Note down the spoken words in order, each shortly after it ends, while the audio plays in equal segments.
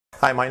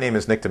Hi, my name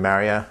is Nick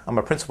DeMaria. I'm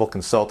a principal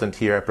consultant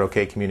here at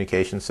Brocade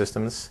Communication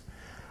Systems.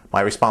 My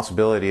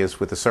responsibility is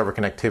with the server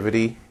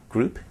connectivity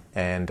group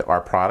and our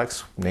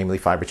products, namely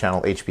fiber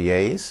channel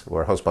HBAs,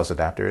 or host bus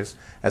adapters,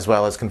 as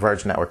well as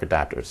converged network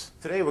adapters.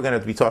 Today we're going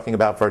to be talking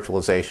about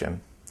virtualization.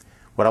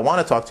 What I want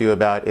to talk to you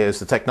about is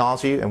the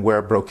technology and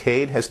where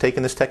Brocade has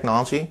taken this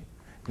technology,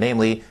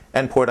 namely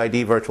Endpoint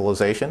ID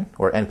Virtualization,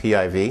 or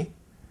NPIV,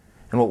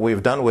 and what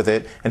we've done with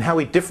it, and how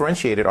we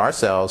differentiated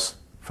ourselves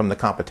from the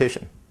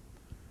competition.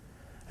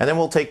 And then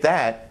we'll take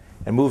that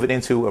and move it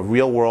into a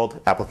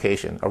real-world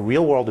application, a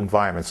real-world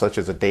environment such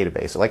as a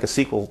database, like a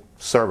SQL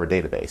Server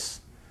database.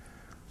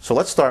 So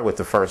let's start with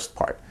the first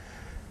part.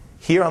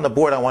 Here on the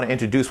board I want to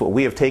introduce what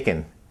we have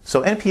taken.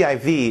 So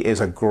NPIV is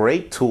a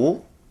great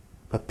tool,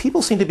 but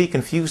people seem to be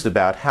confused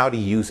about how to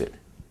use it.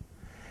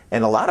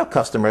 And a lot of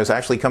customers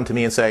actually come to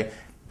me and say,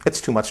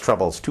 it's too much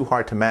trouble, it's too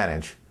hard to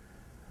manage.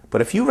 But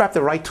if you wrap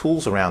the right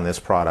tools around this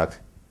product,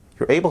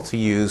 you're able to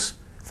use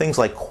things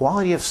like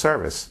quality of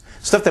service,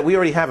 stuff that we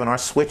already have in our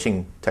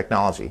switching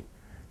technology,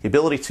 the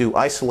ability to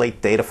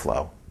isolate data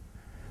flow.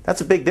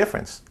 That's a big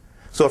difference.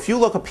 So if you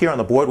look up here on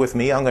the board with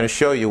me, I'm going to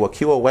show you what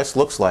QoS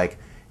looks like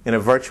in a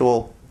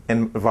virtual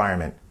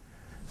environment.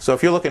 So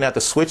if you're looking at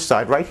the switch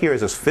side, right here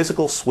is this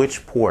physical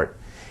switch port.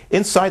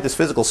 Inside this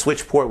physical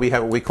switch port, we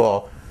have what we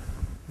call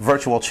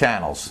virtual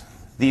channels.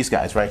 These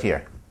guys right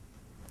here.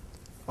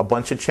 A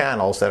bunch of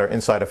channels that are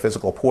inside a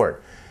physical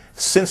port.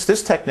 Since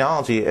this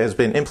technology has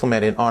been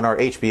implemented on our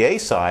HBA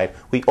side,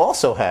 we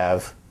also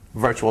have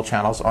virtual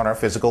channels on our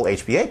physical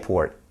HBA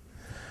port.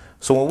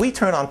 So when we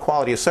turn on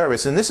quality of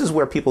service, and this is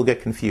where people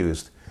get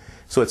confused.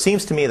 So it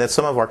seems to me that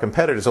some of our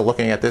competitors are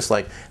looking at this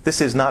like, this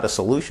is not a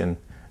solution.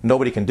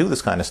 Nobody can do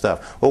this kind of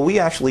stuff. Well, we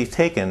actually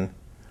taken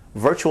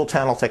virtual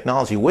channel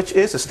technology, which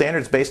is a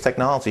standards-based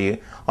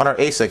technology on our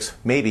ASICs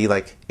maybe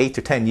like 8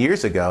 to 10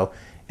 years ago,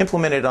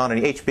 implemented on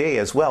an HBA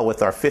as well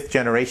with our 5th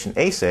generation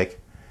ASIC,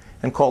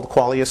 and called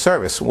quality of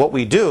service. What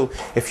we do,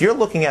 if you're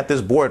looking at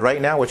this board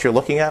right now, what you're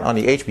looking at on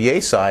the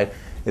HBA side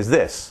is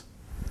this,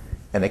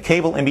 and the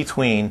cable in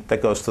between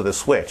that goes to the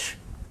switch,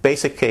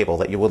 basic cable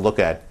that you would look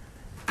at.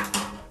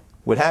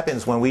 What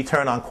happens when we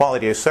turn on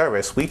quality of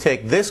service, we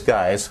take this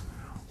guy's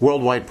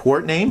worldwide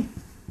port name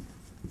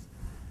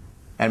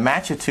and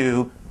match it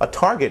to a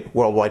target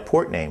worldwide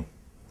port name,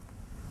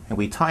 and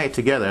we tie it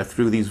together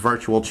through these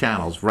virtual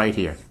channels right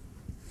here.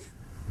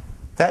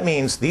 That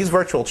means these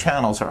virtual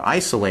channels are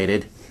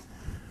isolated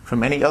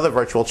from any other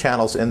virtual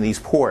channels in these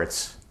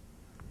ports,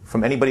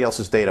 from anybody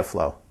else's data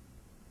flow.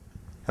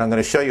 And I'm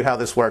going to show you how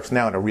this works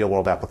now in a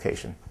real-world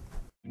application.